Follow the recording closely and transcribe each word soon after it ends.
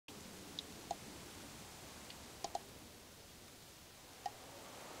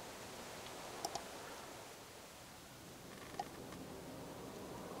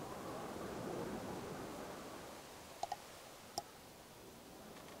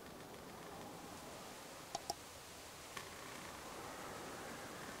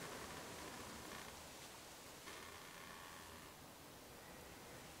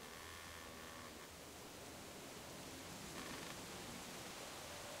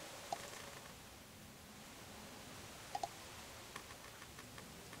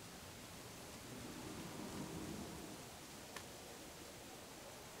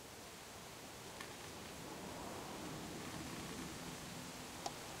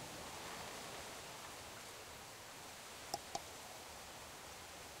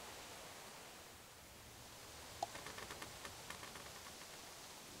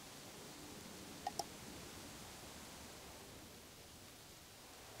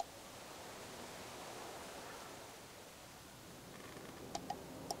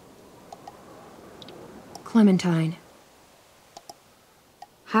Clementine.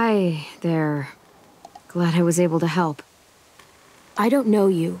 Hi there. Glad I was able to help. I don't know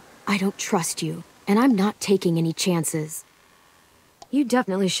you, I don't trust you, and I'm not taking any chances. You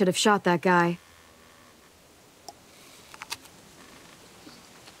definitely should have shot that guy.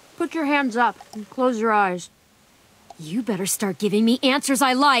 Put your hands up and close your eyes. You better start giving me answers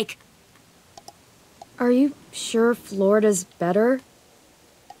I like! Are you sure Florida's better?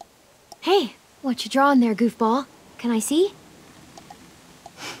 Hey, what you drawing there, goofball? Can I see?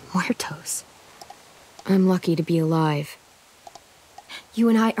 Muertos. I'm lucky to be alive. You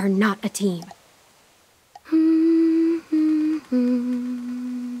and I are not a team.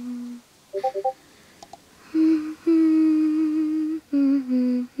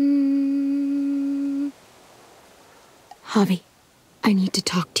 Javi, I need to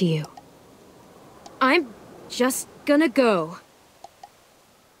talk to you. I'm just gonna go.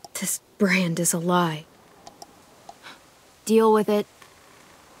 This brand is a lie. Deal with it.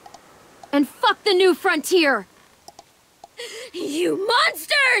 And fuck the new frontier! You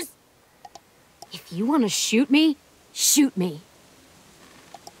monsters! If you want to shoot me, shoot me.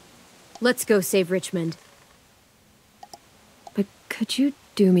 Let's go save Richmond. But could you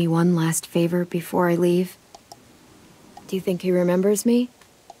do me one last favor before I leave? Do you think he remembers me?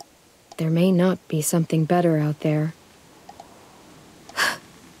 There may not be something better out there.